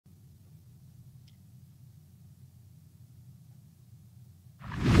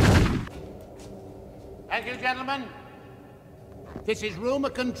Thank you, gentlemen. This is rumor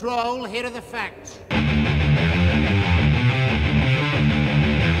control. Here are the facts.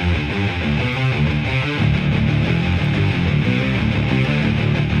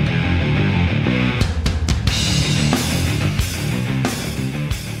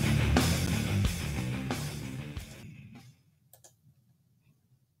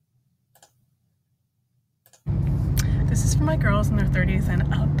 This is for my girls in their 30s and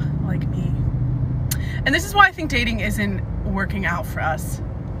up like me. And this is why I think dating isn't working out for us.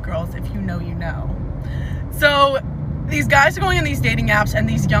 Girls, if you know, you know. So these guys are going on these dating apps and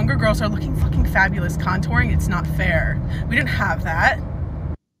these younger girls are looking fucking fabulous contouring. It's not fair. We didn't have that.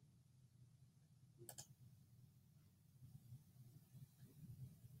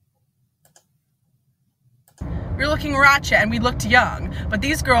 We're looking ratchet and we looked young, but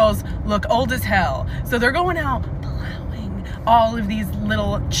these girls look old as hell. So they're going out plowing all of these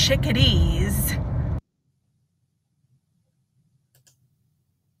little chickadees.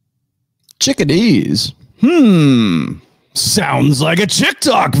 Chickadees? Sounds like a Chik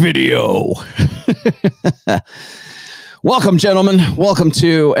Tok video. Welcome, gentlemen. Welcome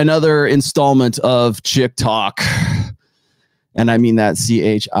to another installment of Chik Tok. And I mean that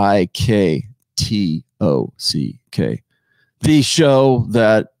CHIKTOCK. The show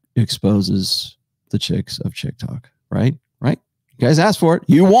that exposes the chicks of Chik Tok, right? Right? You guys asked for it.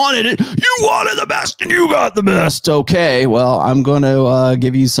 You wanted it. You wanted the best and you got the best. Okay, well, I'm going to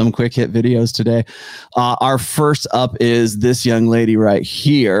give you some quick hit videos today. Our first up is this young lady right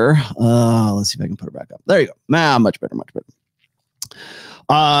here. Let's see if I can put her back up. There you go. Nah, much better, much better.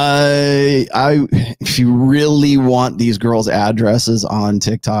 If you really want these girls' addresses on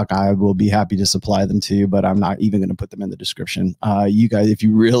TikTok, I will be happy to supply them to you, but I'm not even going to put them in the description. You guys, if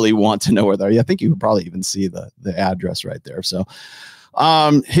you really want to know where they're, I think you would probably even see the address right there. So,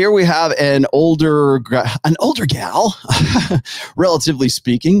 here we have an older gal, relatively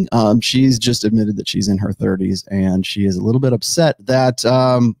speaking. She's just admitted that she's in her 30s and she is a little bit upset that,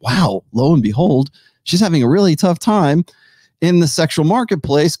 wow, lo and behold, she's having a really tough time in the sexual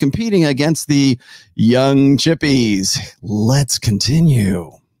marketplace, competing against the young chippies. Let's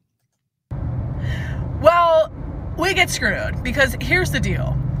continue. Well, we get screwed because here's the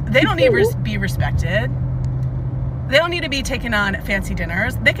deal. They don't need to be respected. They don't need to be taken on fancy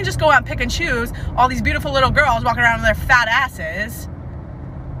dinners. They can just go out and pick and choose all these beautiful little girls walking around with their fat asses.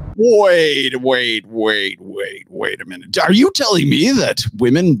 Wait a minute. Are you telling me that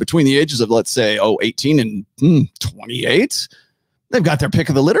women between the ages of, let's say, 18 and 28, they've got their pick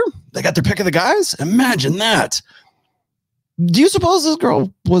of the litter? They got their pick of the guys? Imagine that. Do you suppose this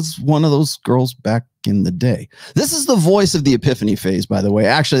girl was one of those girls back in the day? This is the voice of the epiphany phase, by the way.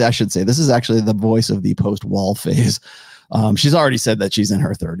 Actually, I should say this is actually the voice of the post-wall phase. She's already said that she's in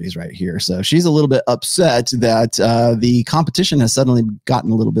her 30s right here. So she's a little bit upset that the competition has suddenly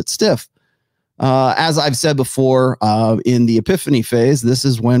gotten a little bit stiff. As I've said before, in the epiphany phase, this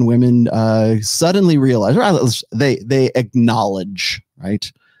is when women suddenly realize, they acknowledge,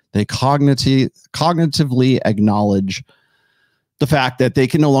 right? They cognitively acknowledge the fact that they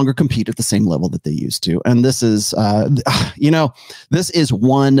can no longer compete at the same level that they used to. And this is, you know, this is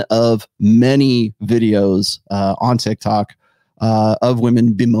one of many videos on TikTok of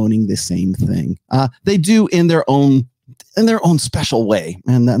women bemoaning the same thing. They do in their own special way,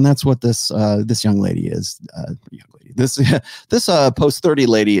 and that's what this young lady is. This post 30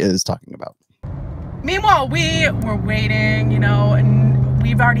 lady is talking about. Meanwhile, we were waiting, you know, and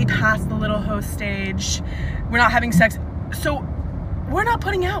we've already passed the little host stage. We're not having sex, so we're not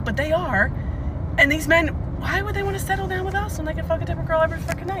putting out, but they are. And these men, why would they want to settle down with us when they can fuck a different girl every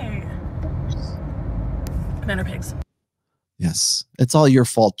fucking night? Men are pigs. Yes, it's all your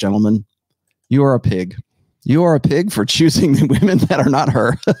fault, gentlemen. You are a pig. You are a pig for choosing the women that are not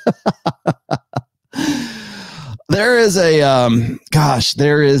her. There is a,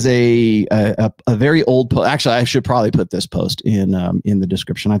 there is a very old post. Actually, I should probably put this post in the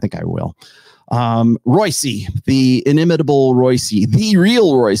description. I think I will. Royce, the inimitable Royce, the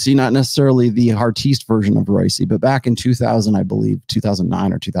real Royce, not necessarily the artiste version of Royce, but back in 2000, I believe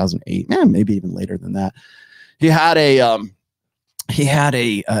 2009 or 2008, maybe even later than that. He had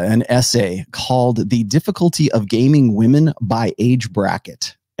an essay called "The Difficulty of Gaming Women by Age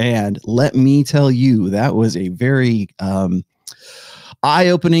Bracket." And let me tell you, that was a very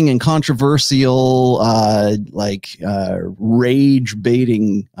eye-opening and controversial,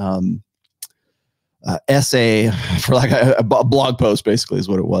 rage-baiting essay, for like a blog post, basically is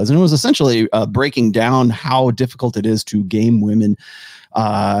what it was. And it was essentially breaking down how difficult it is to game women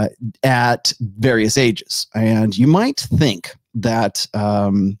at various ages. And you might think that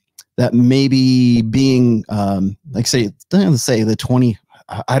that maybe being like say the 20,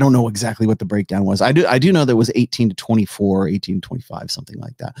 I don't know exactly what the breakdown was. I do know that it was 18 to 24, 18 to 25, something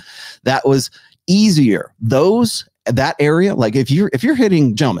like that. That was easier. That area, like if you're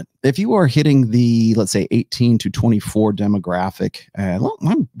hitting, gentlemen, if you are hitting the, let's say 18 to 24 demographic,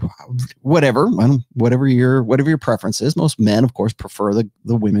 whatever your preference is. Most men, of course, prefer the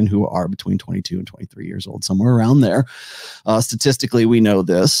women who are between 22 and 23 years old, somewhere around there. Statistically, we know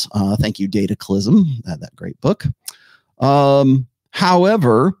this. Thank you, Dataclysm, that great book.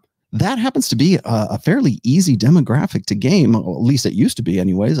 However, that happens to be a fairly easy demographic to game, or at least it used to be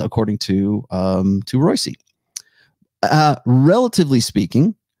anyways, according to Royce. Relatively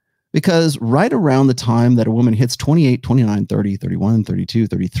speaking, because right around the time that a woman hits 28, 29, 30, 31, 32,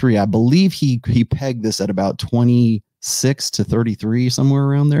 33, I believe he pegged this at about 26 to 33, somewhere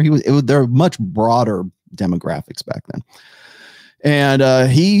around there. There were much broader demographics back then. And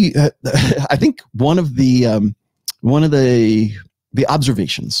I think one of the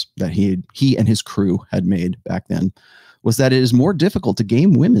observations that he and his crew had made back then was that it is more difficult to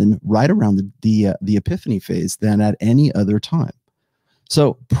game women right around the epiphany phase than at any other time.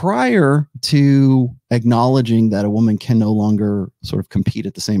 So prior to acknowledging that a woman can no longer sort of compete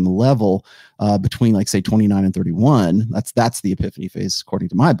at the same level between, like, say, 29 and 31, that's the epiphany phase, according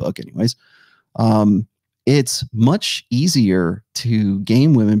to my book anyways, it's much easier to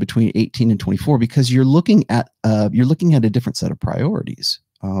game women between 18 and 24 because you're looking at a different set of priorities.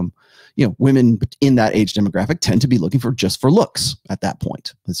 Women in that age demographic tend to be looking for looks at that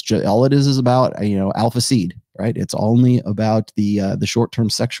point. It's just all it is about, alpha seed, right? It's only about the short-term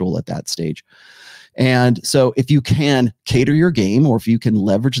sexual at that stage. And so if you can cater your game, or if you can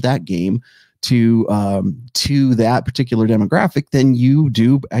leverage that game to that particular demographic, then you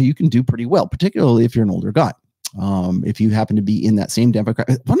can do pretty well, particularly if you're an older guy. If you happen to be in that same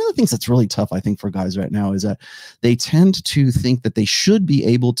demographic. One of the things that's really tough, I think, for guys right now is that they tend to think that they should be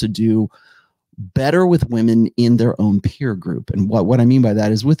able to do better with women in their own peer group. And what I mean by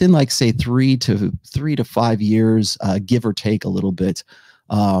that is within, like, say 3 to 5 years, give or take a little bit,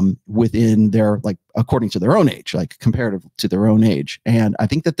 within their, like, according to their own age, like comparative to their own age. And I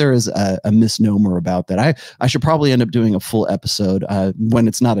think that there is a misnomer about that. I should probably end up doing a full episode when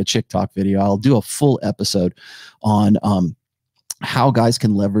it's not a Chik Tok video. I'll do a full episode on how guys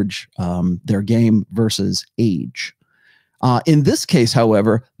can leverage their game versus age. In this case,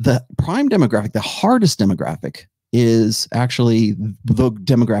 however, the prime demographic, the hardest demographic, is actually the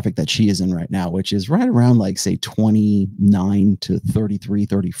demographic that she is in right now, which is right around, like, say 29 to 33,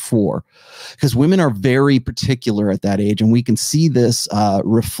 34, because women are very particular at that age. And we can see this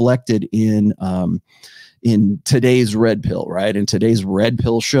reflected in today's red pill, right? In today's red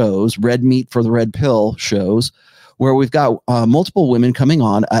pill shows, red meat for the red pill shows, where we've got multiple women coming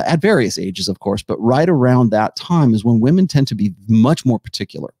on at various ages, of course, but right around that time is when women tend to be much more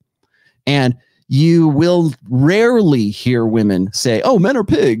particular. And you will rarely hear women say, "Oh, men are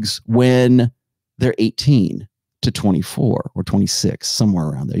pigs," when they're 18 to 24 or 26, somewhere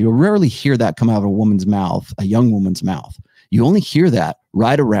around there. You'll rarely hear that come out of a woman's mouth, a young woman's mouth. You only hear that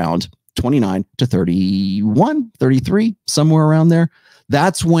right around 29 to 31, 33, somewhere around there.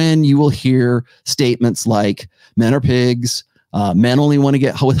 That's when you will hear statements like, "Men are pigs. Men only want to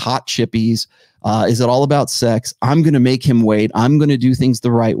get with hot chippies. Is it all about sex? I'm going to make him wait. I'm going to do things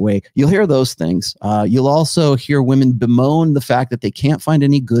the right way." You'll hear those things. You'll also hear women bemoan the fact that they can't find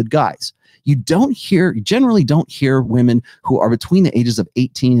any good guys. You generally don't hear women who are between the ages of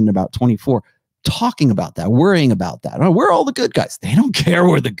 18 and about 24 talking about that, worrying about that. "Oh, where are all the good guys?" They don't care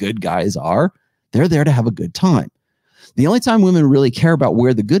where the good guys are. They're there to have a good time. The only time women really care about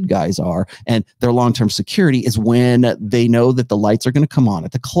where the good guys are and their long-term security is when they know that the lights are going to come on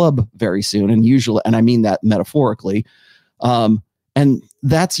at the club very soon. And usually, and I mean that metaphorically, and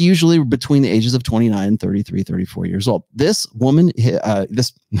that's usually between the ages of 29, 33, 34 years old. This woman,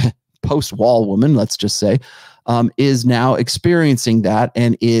 this post-wall woman, let's just say, is now experiencing that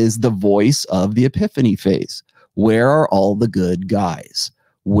and is the voice of the epiphany phase. Where are all the good guys?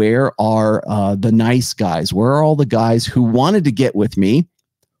 Where are the nice guys? Where are all the guys who wanted to get with me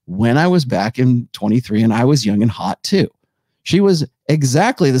when I was back in 23 and I was young and hot too? She was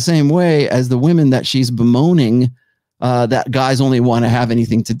exactly the same way as the women that she's bemoaning that guys only want to have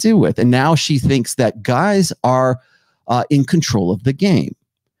anything to do with. And now she thinks that guys are in control of the game.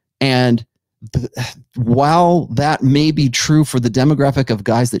 And while that may be true for the demographic of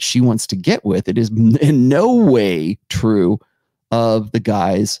guys that she wants to get with, it is in no way true of the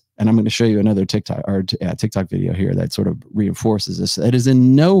guys, and I'm going to show you another TikTok video here that sort of reinforces this. That is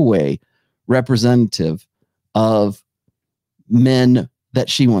in no way representative of men that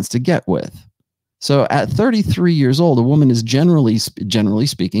she wants to get with. So at 33 years old, a woman is generally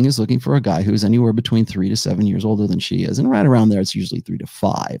speaking, is looking for a guy who's anywhere between 3 to 7 years older than she is. And right around there, it's usually 3 to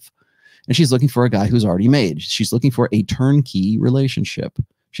 5. And she's looking for a guy who's already made. She's looking for a turnkey relationship.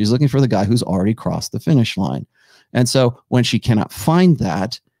 She's looking for the guy who's already crossed the finish line. And so when she cannot find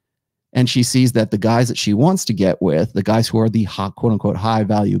that, and she sees that the guys that she wants to get with, the guys who are the hot, quote unquote, high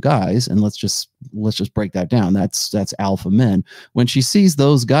value guys, and let's just break that down. That's alpha men. When she sees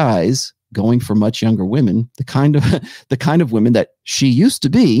those guys going for much younger women, the kind of women that she used to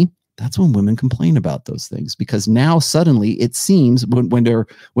be, that's when women complain about those things, because now suddenly it seems when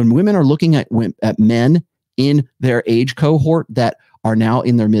women are looking at men in their age cohort that are now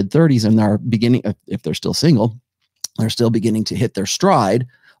in their mid 30s and are beginning, if they're still single, they're still beginning to hit their stride.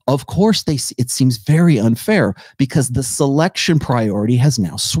 Of course, it seems very unfair because the selection priority has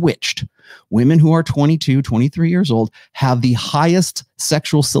now switched. Women who are 22, 23 years old have the highest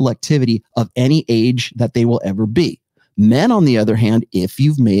sexual selectivity of any age that they will ever be. Men, on the other hand, if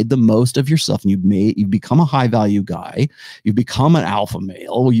you've made the most of yourself and you've become a high value guy, you've become an alpha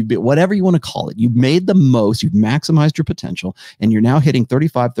male, whatever you want to call it, you've made the most, you've maximized your potential, and you're now hitting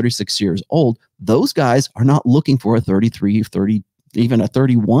 35, 36 years old, those guys are not looking for a 33, 30, even a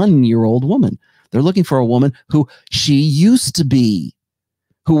 31-year-old woman. They're looking for a woman who she used to be,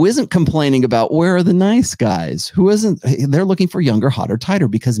 who isn't complaining about where are the nice guys, they're looking for younger, hotter, tighter,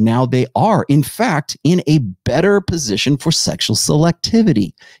 because now they are, in fact, in a better position for sexual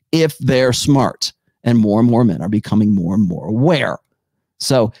selectivity if they're smart. And more men are becoming more and more aware.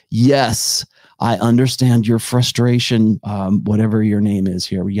 So yes, I understand your frustration, whatever your name is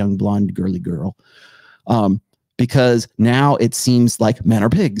here, young, blonde, girly girl. Because now it seems like men are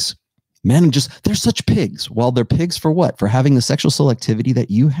pigs. Men they're such pigs. Well, they're pigs for what? For having the sexual selectivity that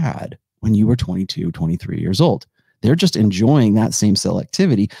you had when you were 22, 23 years old. They're just enjoying that same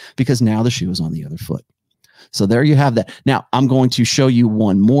selectivity because now the shoe is on the other foot. So there you have that. Now, I'm going to show you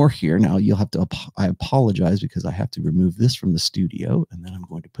one more here. Now, you'll have to, I apologize because I have to remove this from the studio, and then I'm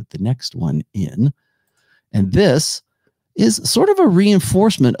going to put the next one in. And this is sort of a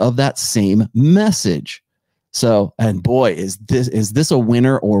reinforcement of that same message. So, and boy, is this a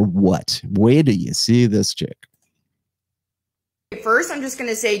winner or what? Wait till you see this chick. First, I'm just going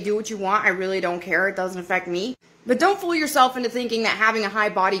to say, do what you want. I really don't care. It doesn't affect me. But don't fool yourself into thinking that having a high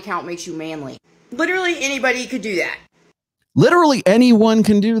body count makes you manly. Literally anybody could do that. Literally anyone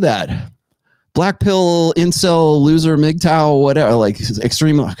can do that. Black pill, incel, loser, MGTOW, whatever, like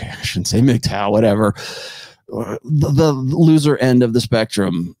extreme. Okay, I shouldn't say MGTOW, whatever. The loser end of the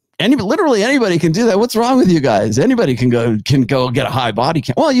spectrum. Literally anybody can do that. What's wrong with you guys? Anybody can go get a high body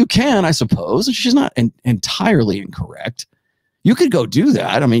count. Well, you can, I suppose. She's not entirely incorrect. You could go do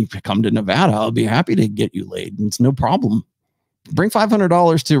that. I mean, come to Nevada. I'll be happy to get you laid. It's no problem. Bring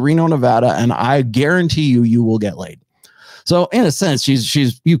 $500 to Reno, Nevada, and I guarantee you will get laid. So in a sense,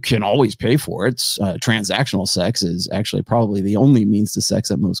 you can always pay for it. Transactional sex is actually probably the only means to sex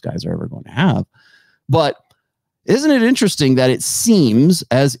that most guys are ever going to have. But isn't it interesting that it seems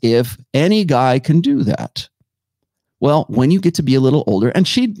as if any guy can do that? Well, when you get to be a little older, and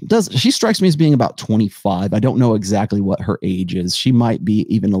she strikes me as being about 25. I don't know exactly what her age is. She might be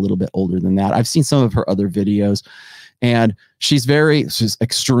even a little bit older than that. I've seen some of her other videos, and she's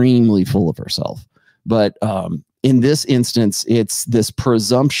extremely full of herself. But in this instance, it's this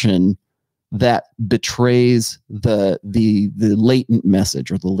presumption that betrays the latent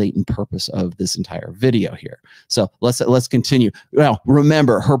message or the latent purpose of this entire video here. So let's continue. Well,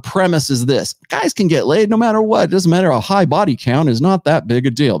 remember, her premise is this: guys can get laid no matter what. It doesn't matter. A high body count is not that big a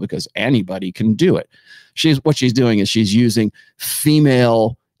deal because anybody can do it. What she's doing is she's using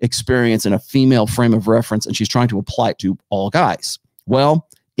female experience and a female frame of reference, and she's trying to apply it to all guys. Well,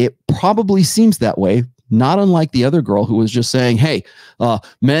 it probably seems that way. Not unlike the other girl who was just saying, hey,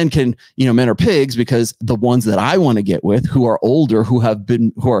 men are pigs because the ones that I want to get with who are older, who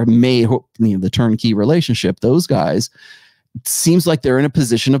are made, the turnkey relationship, those guys, seems like they're in a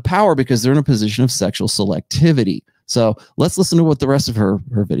position of power because they're in a position of sexual selectivity. So let's listen to what the rest of her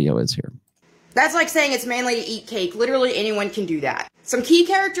video is here. That's like saying it's manly to eat cake. Literally anyone can do that. Some key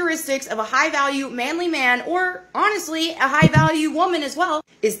characteristics of a high-value manly man, or honestly, a high-value woman as well,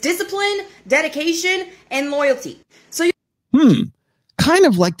 is discipline, dedication, and loyalty. So kind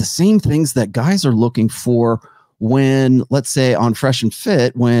of like the same things that guys are looking for when, let's say, on Fresh and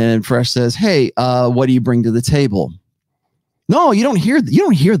Fit, when Fresh says, hey, what do you bring to the table? No, you don't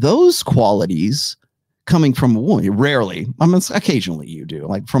hear those qualities coming from a woman. Rarely. I mean, occasionally you do,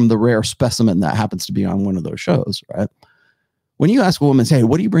 like from the rare specimen that happens to be on one of those shows, right? When you ask a woman, hey,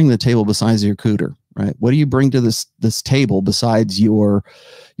 what do you bring to the table besides your cooter? right? What do you bring to this table besides your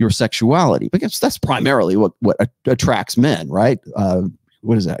sexuality? Because that's primarily what attracts men, right?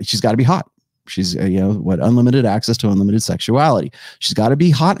 What is that? She's got to be hot. She's, unlimited access to unlimited sexuality. She's got to be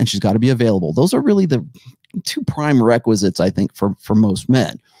hot and she's got to be available. Those are really the two prime requisites, I think, for most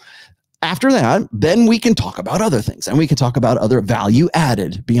men. After that, then we can talk about other things, and we can talk about other value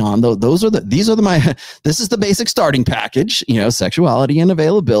added beyond those. This is the basic starting package, sexuality and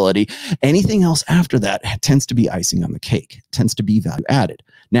availability. Anything else after that tends to be icing on the cake, tends to be value added.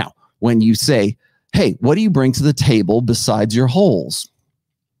 Now, when you say, hey, what do you bring to the table besides your holes?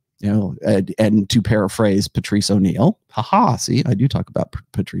 And to paraphrase Patrice O'Neill, see, I do talk about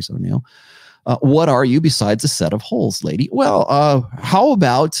Patrice O'Neill. What are you besides a set of holes, lady? Well, how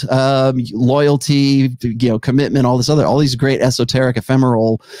about loyalty, commitment, all these great esoteric,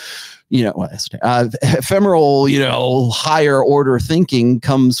 ephemeral, higher order thinking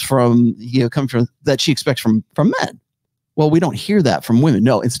comes from that she expects from men. Well, we don't hear that from women.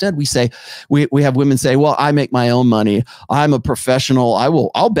 No, instead we say, we have women say, well, I make my own money. I'm a professional.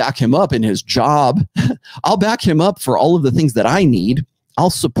 I'll back him up in his job. I'll back him up for all of the things that I need.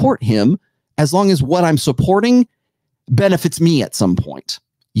 I'll support him as long as what I'm supporting benefits me at some point.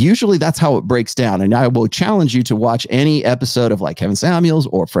 Usually that's how it breaks down. And I will challenge you to watch any episode of like Kevin Samuels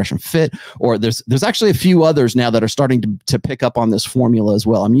or Fresh and Fit, or there's actually a few others now that are starting to pick up on this formula as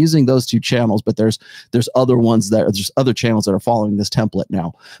well. I'm using those two channels, but there's other ones there's other channels that are following this template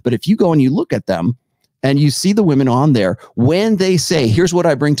now. But if you go and you look at them and you see the women on there, when they say, here's what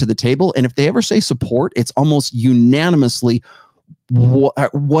I bring to the table, and if they ever say support, it's almost unanimously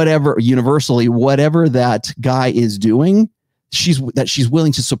universally, whatever that guy is doing, she's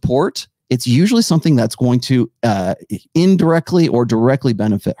willing to support. It's usually something that's going to indirectly or directly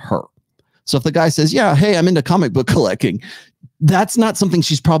benefit her. So if the guy says, yeah, hey, I'm into comic book collecting, that's not something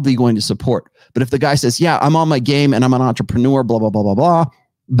she's probably going to support. But if the guy says, yeah, I'm on my game and I'm an entrepreneur, blah, blah, blah, blah, blah,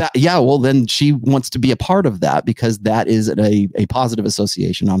 well, then she wants to be a part of that because that is a positive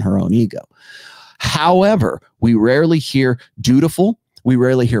association on her own ego. However, we rarely hear dutiful. We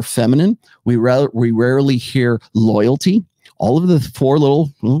rarely hear feminine. We rarely hear loyalty. All of the four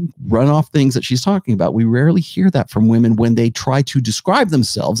little runoff things that she's talking about, we rarely hear that from women when they try to describe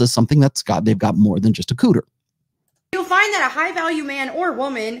themselves as something they've got more than just a cooter. You'll find that a high value man or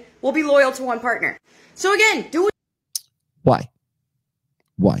woman will be loyal to one partner. So again, Why?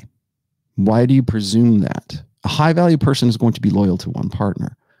 Why do you presume that? A high value person is going to be loyal to one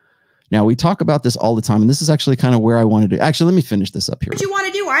partner. Now, we talk about this all the time, and this is actually kind of where I wanted to... Actually, let me finish this up here. What you want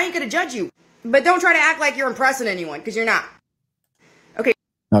to do, I ain't going to judge you. But don't try to act like you're impressing anyone, because you're not.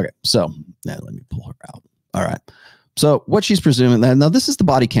 Okay, so let me pull her out. All right. So what she's presuming... Now, this is the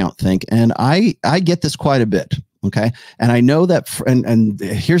body count thing, and I get this quite a bit, okay? And I know that... And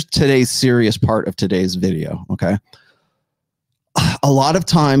here's today's serious part of today's video, okay? A lot of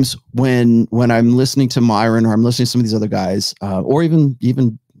times when I'm listening to Myron or I'm listening to some of these other guys, or even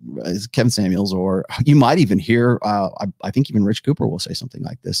Kevin Samuels, or you might even hear, I think even Rich Cooper will say something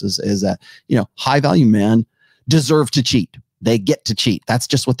like this, is that, high value men deserve to cheat. They get to cheat. That's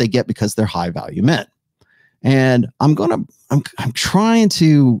just what they get because they're high value men. And I'm trying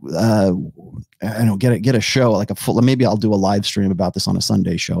to, get a show, like maybe I'll do a live stream about this on a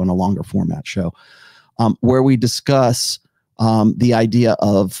Sunday show and a longer format show, where we discuss the idea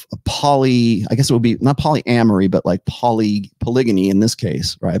of I guess it would be not polyamory, but like polygamy in this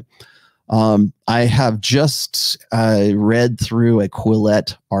case, right? I have just read through a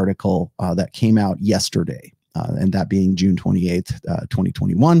Quillette article that came out yesterday, and that being June 28th,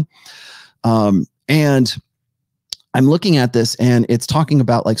 2021. And I'm looking at this, and it's talking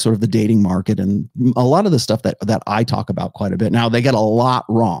about like sort of the dating market and a lot of the stuff that I talk about quite a bit. Now, they get a lot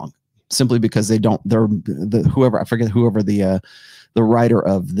wrong, simply because whoever the writer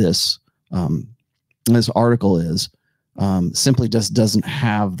of this article is, simply just doesn't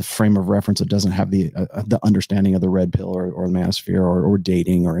have the frame of reference. It doesn't have the understanding of the red pill or the manosphere or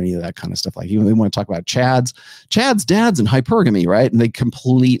dating or any of that kind of stuff. Like they want to talk about Chad's dads and hypergamy, right? And they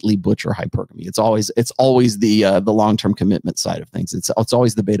completely butcher hypergamy. It's always the long-term commitment side of things. It's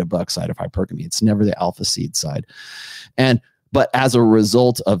always the beta buck side of hypergamy. It's never the alpha seed side. But as a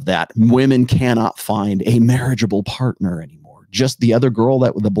result of that, women cannot find a marriageable partner anymore. Just the other girl,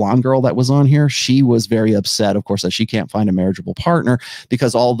 the blonde girl that was on here, she was very upset, of course, that she can't find a marriageable partner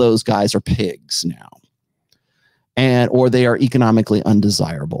because all those guys are pigs now. Or they are economically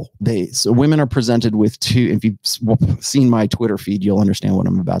undesirable. So women are presented with two. If you've seen my Twitter feed, you'll understand what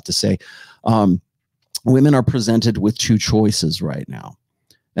I'm about to say. Women are presented with two choices right now.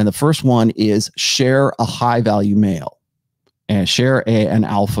 And the first one is share a high value male. And share an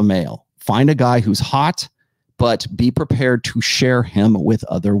alpha male find a guy who's hot, but be prepared to share him with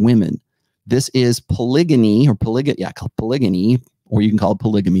other women. This is polygamy or polygamy, or you can call it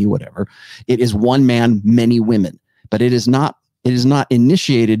polygamy, whatever. It is one man, many women, but it is not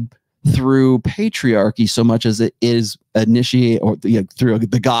initiated through patriarchy so much as it is through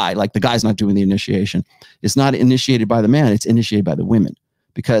the guy. Like the guy's not doing the initiation. It's not initiated by the man. It's initiated by the women,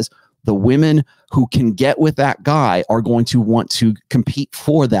 because the women who can get with that guy are going to want to compete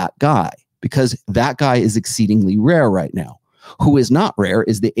for that guy, because that guy is exceedingly rare right now. Who is not rare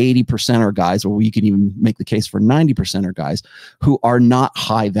is the 80% guys, or we can even make the case for 90% guys who are not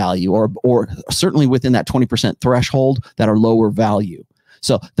high value, or certainly within that 20% threshold that are lower value.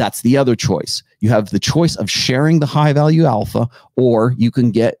 So that's the other choice. You have the choice of sharing the high value alpha, or you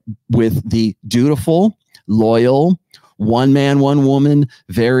can get with the dutiful, loyal, one man, one woman,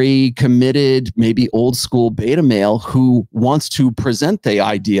 very committed, maybe old school beta male who wants to present the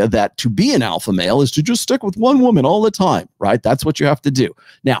idea that to be an alpha male is to just stick with one woman all the time, right? That's what you have to do.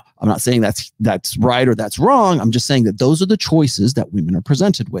 Now, I'm not saying that's right or that's wrong. I'm just saying that those are the choices that women are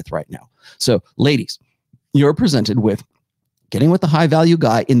presented with right now. So ladies, you're presented with getting with the high value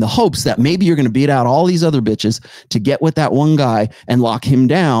guy in the hopes that maybe you're going to beat out all these other bitches to get with that one guy and lock him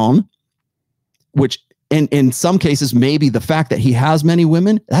down, which in some cases, maybe the fact that he has many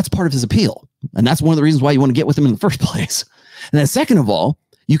women, that's part of his appeal. And that's one of the reasons why you want to get with him in the first place. And then second of all,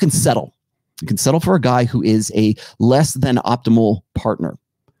 you can settle. You can settle for a guy who is a less than optimal partner.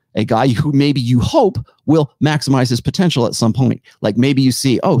 A guy who maybe you hope will maximize his potential at some point. Like maybe you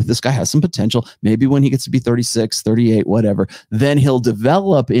see, oh, this guy has some potential. Maybe when he gets to be 36, 38, whatever, then he'll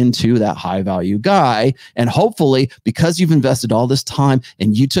develop into that high value guy. And hopefully, because you've invested all this time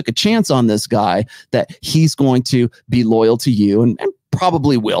and you took a chance on this guy, that he's going to be loyal to you, and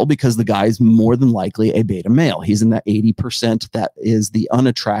probably will, because the guy is more than likely a beta male. He's in that 80% that is the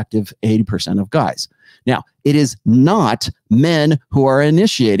unattractive 80% of guys. Now, it is not men who are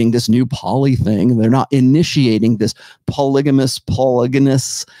initiating this new poly thing. They're not initiating this polygamous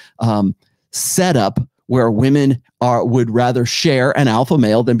setup where women would rather share an alpha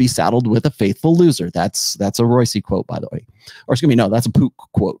male than be saddled with a faithful loser. That's a Royce quote, by the way. Or excuse me, no, that's a Pook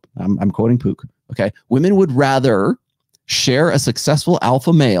quote. I'm quoting Pook. Okay, women would rather share a successful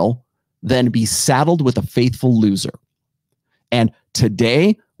alpha male than be saddled with a faithful loser. And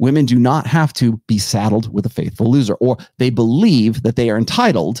today, women do not have to be saddled with a faithful loser, or they believe that they are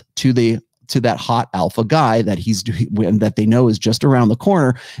entitled to that hot alpha guy that they know is just around the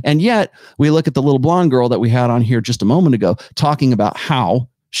corner. And yet we look at the little blonde girl that we had on here just a moment ago talking about how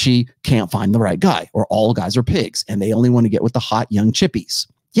she can't find the right guy, or all guys are pigs and they only want to get with the hot young chippies.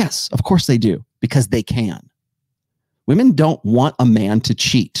 Yes, of course they do, because they can. Women don't want a man to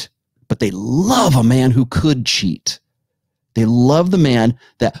cheat, but they love a man who could cheat. They love the man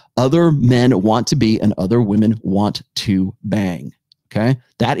that other men want to be and other women want to bang. Okay.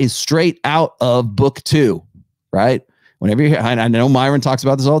 That is straight out of book 2, right? Whenever you hear, I know Myron talks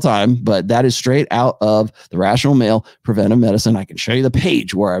about this all the time, but that is straight out of The Rational Male Preventive Medicine. I can show you the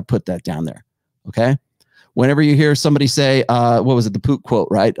page where I put that down there. Okay. Whenever you hear somebody say, what was it? The Pook quote,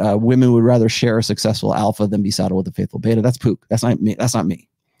 right? Women would rather share a successful alpha than be saddled with a faithful beta. That's Pook. That's not me. That's not me.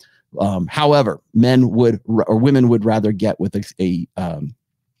 However, women would rather get with a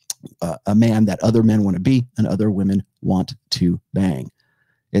man that other men want to be and other women want to bang.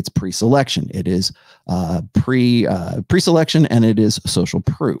 It's pre-selection. It is pre-selection, and it is social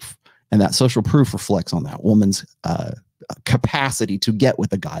proof. And that social proof reflects on that woman's capacity to get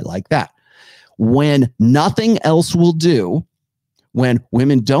with a guy like that. When nothing else will do, when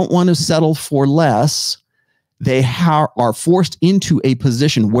women don't want to settle for less, they are forced into a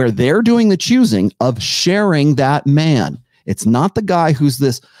position where they're doing the choosing of sharing that man. It's not the guy who's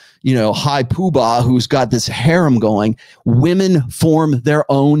this, high poobah who's got this harem going. Women form their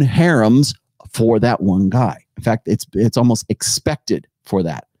own harems for that one guy. In fact, it's almost expected for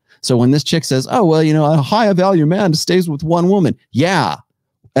that. So when this chick says, oh, well, a high value man stays with one woman. Yeah,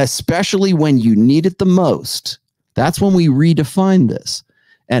 especially when you need it the most. That's when we redefine this.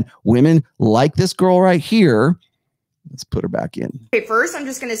 And women like this girl right here, let's put her back in. Okay, first, I'm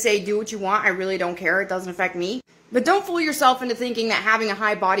just going to say, do what you want. I really don't care. It doesn't affect me. But don't fool yourself into thinking that having a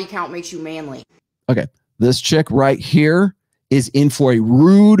high body count makes you manly. Okay, this chick right here is in for a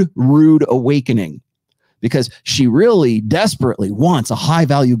rude awakening, because she really desperately wants a high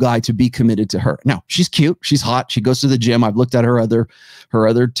value guy to be committed to her. Now, she's cute. She's hot. She goes to the gym. I've looked at her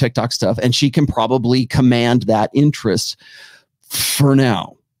other TikTok stuff, and she can probably command that interest for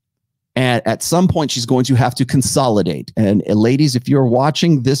now. And at some point, she's going to have to consolidate. And ladies, if you're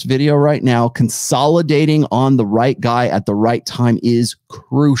watching this video right now, consolidating on the right guy at the right time is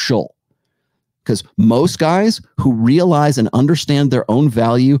crucial. Because most guys who realize and understand their own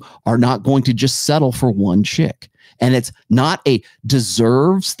value are not going to just settle for one chick. And it's not a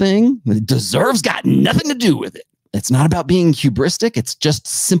deserves thing. Deserves got nothing to do with it. It's not about being hubristic. It's just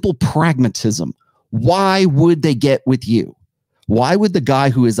simple pragmatism. Why would they get with you? Why would the guy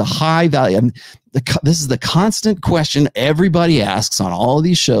who is a high value, I mean, this is the constant question everybody asks on all of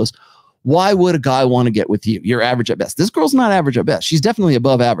these shows. Why would a guy want to get with you? You're average at best. This girl's not average at best. She's definitely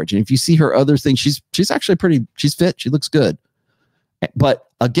above average. And if you see her other things, she's actually pretty, she's fit. She looks good. But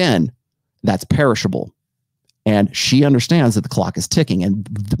again, that's perishable. And she understands that the clock is ticking. And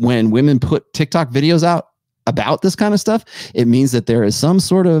when women put TikTok videos out about this kind of stuff, it means that there is some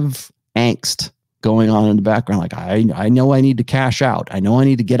sort of angst going on in the background. Like, I know I need to cash out. I know I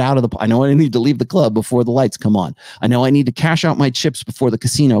need to get out of I know I need to leave the club before the lights come on. I know I need to cash out my chips before the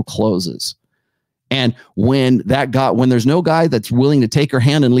casino closes. And when there's no guy that's willing to take her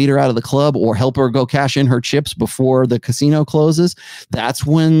hand and lead her out of the club or help her go cash in her chips before the casino closes, that's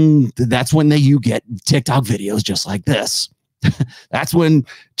when you get TikTok videos just like this. That's when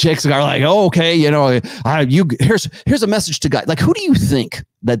chicks are like, oh, okay, you know, here's a message to guys. Like, who do you think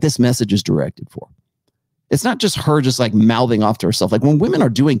that this message is directed for? It's not just her just like mouthing off to herself. Like when women are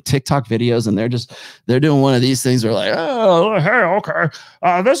doing TikTok videos and they're doing one of these things, they're like, oh, hey,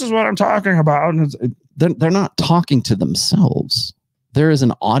 okay, this is what I'm talking about. And they're not talking to themselves. There is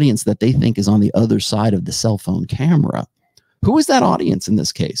an audience that they think is on the other side of the cell phone camera. Who is that audience in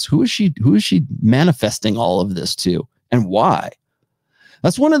this case? Who is she manifesting all of this to? And why?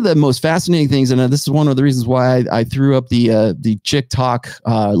 That's one of the most fascinating things, and this is one of the reasons why I threw up the Chik Tok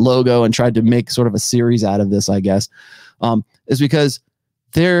logo and tried to make sort of a series out of this, I guess, is because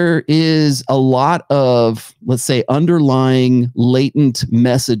there is a lot of, let's say, underlying latent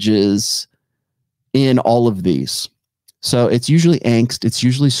messages in all of these. So it's usually angst, it's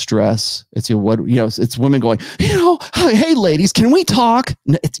usually stress, it's it's women going, hey ladies, can we talk?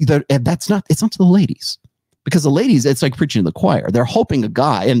 It's not to the ladies. Because the ladies, it's like preaching to the choir. They're hoping a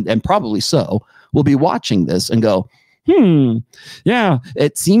guy, and probably so, will be watching this and go, yeah,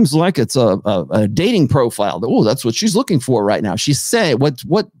 it seems like it's a dating profile. Oh, that's what she's looking for right now. She's saying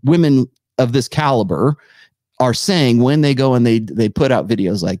what women of this caliber are saying when they go and they put out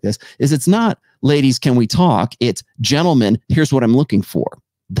videos like this is it's not, ladies, can we talk? It's, gentlemen, here's what I'm looking for.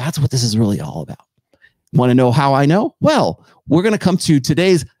 That's what this is really all about. Want to know how I know? Well, we're going to come to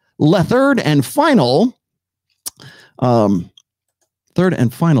today's third and final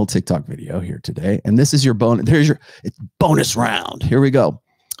TikTok video here today. And this is your bonus. It's bonus round. Here we go.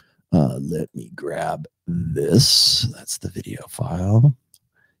 Let me grab this. That's the video file.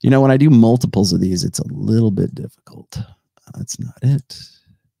 You know, when I do multiples of these, it's a little bit difficult. That's not it.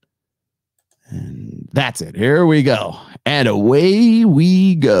 And that's it. Here we go. And away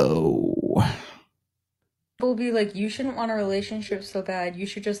we go. People be like, you shouldn't want a relationship so bad. You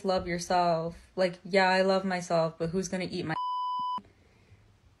should just love yourself. Like, yeah, I love myself, but who's gonna eat my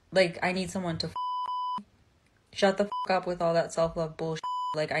like, I need someone to shut the up with all that self-love bullshit.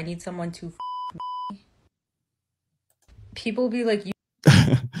 Like, I need someone to people be like, you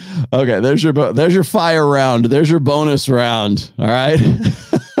okay, there's your fire round. There's your bonus round. All right.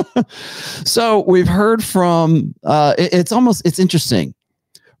 So we've heard from it's interesting.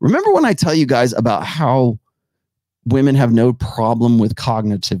 Remember when I tell you guys about how women have no problem with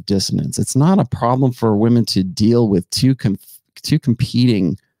cognitive dissonance? It's not a problem for women to deal with two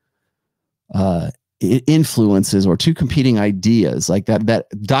competing influences or two competing ideas like that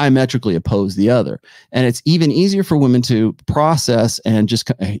diametrically oppose the other. And it's even easier for women to process and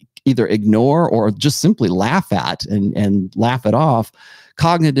just either ignore or just simply laugh at and laugh it off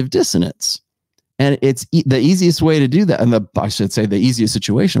cognitive dissonance. And it's the easiest way to do that. And I should say the easiest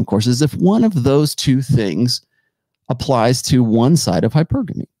situation, of course, is if one of those two things applies to one side of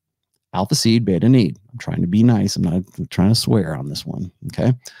hypergamy. Alpha seed, beta need. I'm trying to be nice. I'm not trying to swear on this one.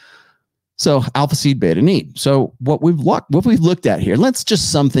 Okay. So alpha seed, beta need. So what we've looked at here, let's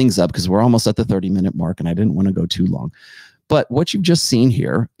just sum things up because we're almost at the 30-minute mark and I didn't want to go too long. But what you've just seen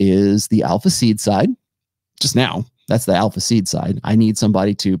here is the alpha seed side. Just now, that's the alpha seed side. I need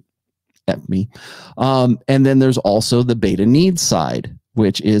somebody to F me. And then there's also the beta need side,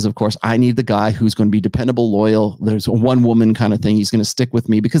 which is, of course, I need the guy who's going to be dependable, loyal. There's a one woman kind of thing. He's going to stick with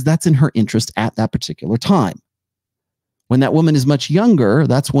me because that's in her interest at that particular time. When that woman is much younger,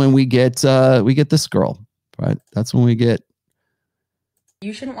 that's when we get this girl, right? That's when we get.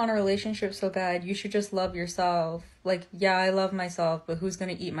 You shouldn't want a relationship so bad. You should just love yourself. Like, yeah, I love myself, but who's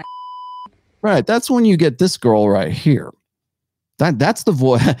going to eat my right? That's when you get this girl right here. That's the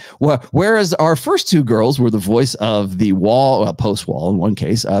voice. Whereas our first two girls were the voice of the wall, post wall in one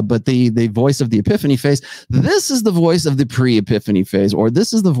case, but the voice of the epiphany phase. This is the voice of the pre-epiphany phase, or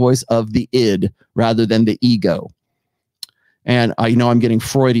this is the voice of the id rather than the ego. And you know, I'm getting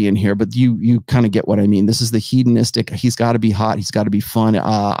Freudian here, but you kind of get what I mean. This is the hedonistic. He's got to be hot. He's got to be fun.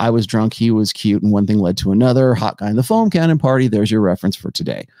 I was drunk. He was cute. And one thing led to another. Hot guy in the foam cannon party. There's your reference for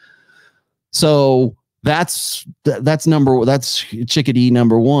today. So that's chickadee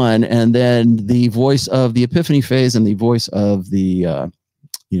number one. And then the voice of the epiphany phase and the voice of the,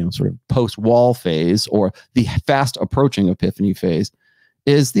 sort of post-wall phase, or the fast approaching epiphany phase,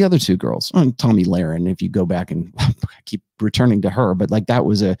 is the other two girls. Tommy Lahren, if you go back and I keep returning to her, but like that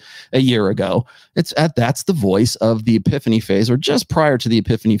was a year ago. That's the voice of the epiphany phase, or just prior to the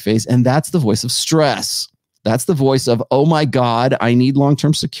epiphany phase. And that's the voice of stress. That's the voice of, oh my God, I need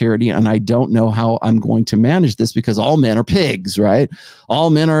long-term security and I don't know how I'm going to manage this, because all men are pigs, right?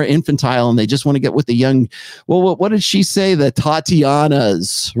 All men are infantile and they just want to get with the young. Well, what did she say? The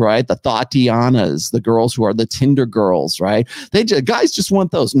Tatianas, right? The Tatianas, the girls who are the Tinder girls, right? Guys just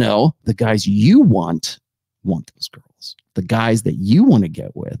want those. No, the guys you want those girls. The guys that you want to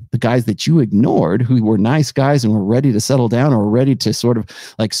get with, the guys that you ignored, who were nice guys and were ready to settle down or ready to sort of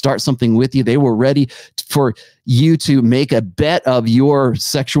like start something with you. They were ready for you to make a bet of your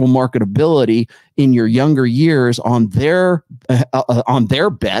sexual marketability in your younger years on their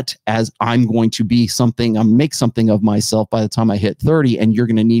bet, as I'm going to be something, I'll make something of myself by the time I hit 30, and you're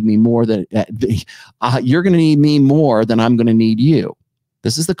going to need me more than you're going to need me more than I'm going to need you.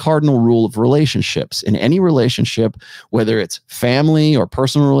 This is the cardinal rule of relationships. In any relationship, whether it's family or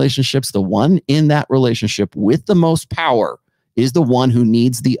personal relationships, the one in that relationship with the most power is the one who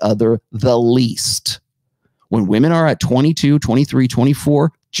needs the other the least. When women are at 22, 23,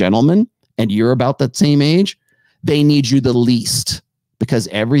 24, gentlemen, and you're about that same age, they need you the least, because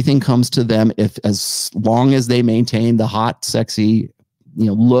everything comes to them as long as they maintain the hot, sexy,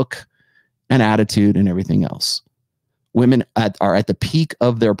 look and attitude and everything else. Women are at the peak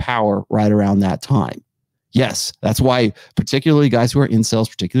of their power right around that time. Yes, that's why particularly guys who are incels,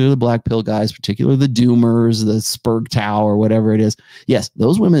 particularly the black pill guys, particularly the doomers, the Spurgtow or whatever it is. Yes,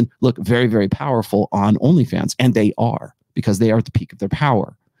 those women look very, very powerful on OnlyFans, and they are, because they are at the peak of their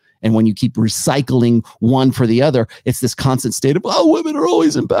power. And when you keep recycling one for the other, it's this constant state of, oh, women are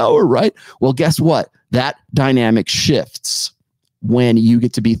always in power, right? Well, guess what? That dynamic shifts when you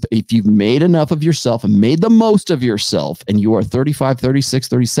get to be, if you've made enough of yourself and made the most of yourself, and you are 35, 36,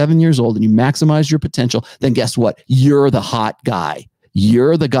 37 years old, and you maximize your potential, then guess what? You're the hot guy.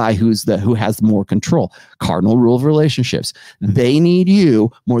 You're the guy who has more control. Cardinal rule of relationships. They need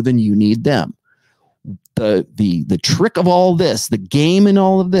you more than you need them. The trick of all this, the game in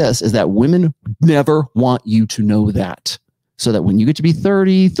all of this, is that women never want you to know that. So that when you get to be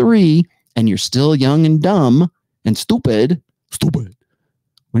 33 and you're still young and dumb and stupid, when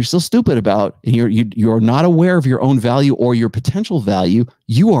you're still stupid about, and you're not aware of your own value or your potential value,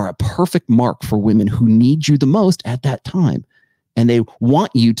 you are a perfect mark for women who need you the most at that time. And they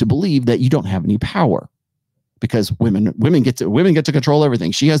want you to believe that you don't have any power, because women get to control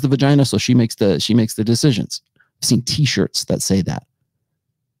everything. She has the vagina, so she makes the decisions. I've seen t-shirts that say that.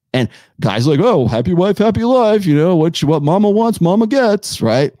 And guys are like, oh, happy wife, happy life. What mama wants, mama gets,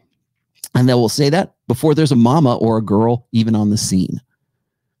 right? And they will say that before there's a mama or a girl even on the scene.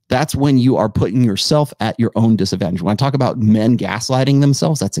 That's when you are putting yourself at your own disadvantage. When I talk about men gaslighting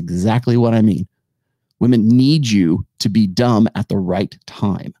themselves, that's exactly what I mean. Women need you to be dumb at the right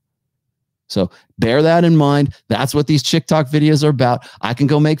time. So bear that in mind. That's what these Chik Tok videos are about. I can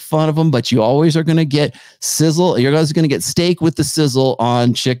go make fun of them, but you always are going to get sizzle. You're guys going to get steak with the sizzle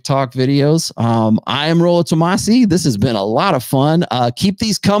on Chik Tok videos. I am Rollo Tomassi. This has been a lot of fun. Keep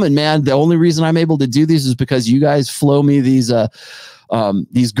these coming, man. The only reason I'm able to do these is because you guys flow me these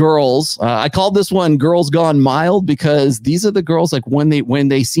girls. I called this one Girls Gone Mild, because these are the girls, like when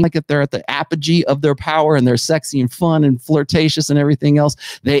they seem like if they're at the apogee of their power and they're sexy and fun and flirtatious and everything else,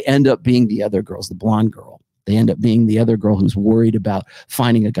 they end up being the other girls, the blonde girl. They end up being the other girl who's worried about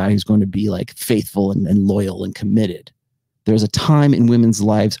finding a guy who's going to be like faithful and loyal and committed. There's a time in women's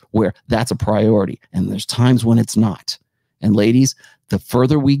lives where that's a priority, and there's times when it's not. And ladies, the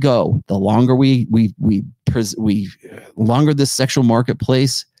further we go, the longer longer this sexual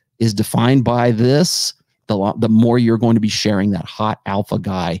marketplace is defined by this, the more you're going to be sharing that hot alpha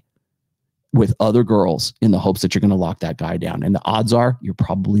guy with other girls in the hopes that you're going to lock that guy down. And the odds are you're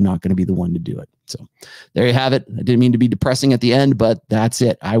probably not going to be the one to do it. So there you have it. I didn't mean to be depressing at the end, but that's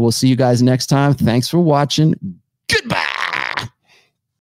it. I will see you guys next time. Thanks for watching. Goodbye.